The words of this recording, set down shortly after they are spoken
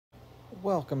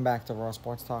Welcome back to Raw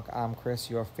Sports Talk. I'm Chris,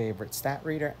 your favorite stat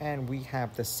reader, and we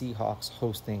have the Seahawks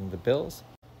hosting the Bills.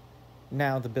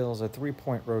 Now, the Bills are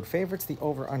 3-point road favorites. The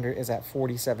over-under is at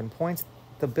 47 points.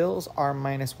 The Bills are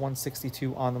minus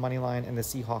 162 on the money line, and the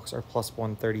Seahawks are plus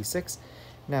 136.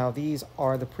 Now, these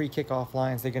are the pre-kickoff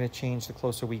lines. They're going to change the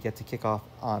closer we get to kickoff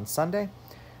on Sunday.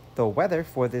 The weather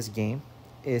for this game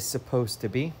is supposed to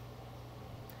be,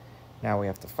 now we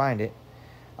have to find it,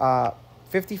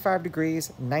 55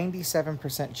 degrees,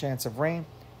 97% chance of rain,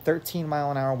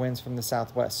 13-mile-an-hour winds from the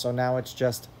southwest. So now it's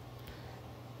just,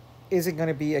 is it going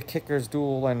to be a kicker's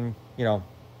duel, and,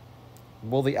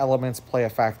 will the elements play a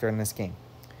factor in this game?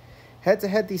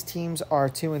 Head-to-head, these teams are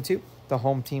 2-2. The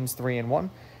home team's 3-1.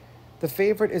 The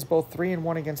favorite is both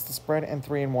 3-1 against the spread and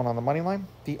 3-1 on the money line.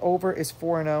 The over is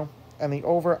 4-0, and the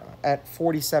over at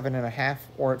 47.5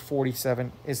 or at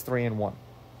 47 is 3-1.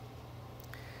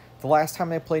 The last time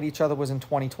they played each other was in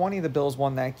 2020. The Bills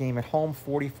won that game at home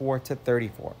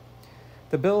 44-34.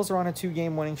 The Bills are on a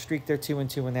 2-game winning streak. They're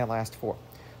 2-2 in their last 4.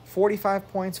 45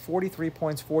 points, 43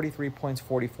 points, 43 points,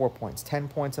 44 points. 10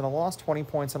 points in a loss, 20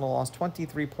 points in a loss,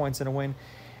 23 points in a win,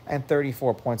 and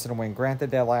 34 points in a win.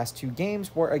 Granted, their last 2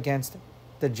 games were against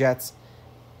the Jets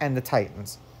and the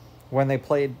Titans. When they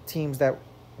played teams that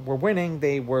were winning,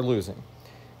 they were losing.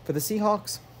 For the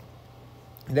Seahawks,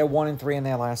 they're 1-3 in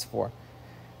their last 4.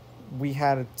 We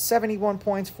had 71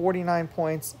 points, 49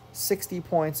 points, 60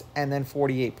 points, and then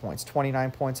 48 points.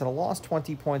 29 points in a loss,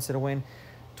 20 points in a win,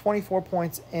 24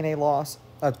 points in a loss.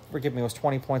 It was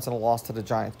 20 points in a loss to the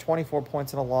Giants. 24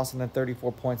 points in a loss, and then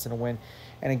 34 points in a win,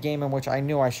 and a game in which I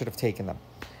knew I should have taken them.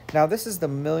 Now, this is the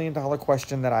million-dollar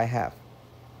question that I have.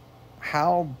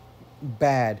 How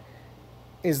bad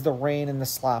is the rain and the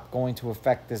slop going to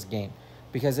affect this game?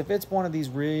 Because if it's one of these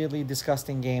really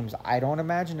disgusting games, I don't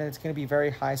imagine that it's going to be very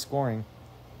high scoring.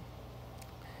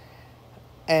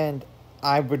 And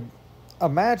I would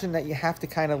imagine that you have to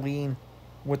kind of lean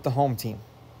with the home team.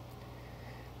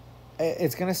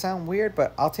 It's going to sound weird,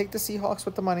 but I'll take the Seahawks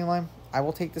with the money line. I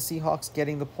will take the Seahawks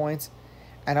getting the points.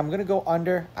 And I'm going to go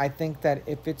under. I think that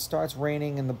if it starts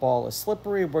raining and the ball is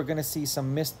slippery, we're going to see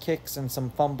some missed kicks and some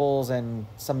fumbles and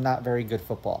some not very good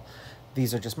football.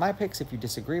 These are just my picks. If you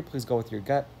disagree, please go with your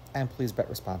gut, and please bet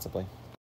responsibly.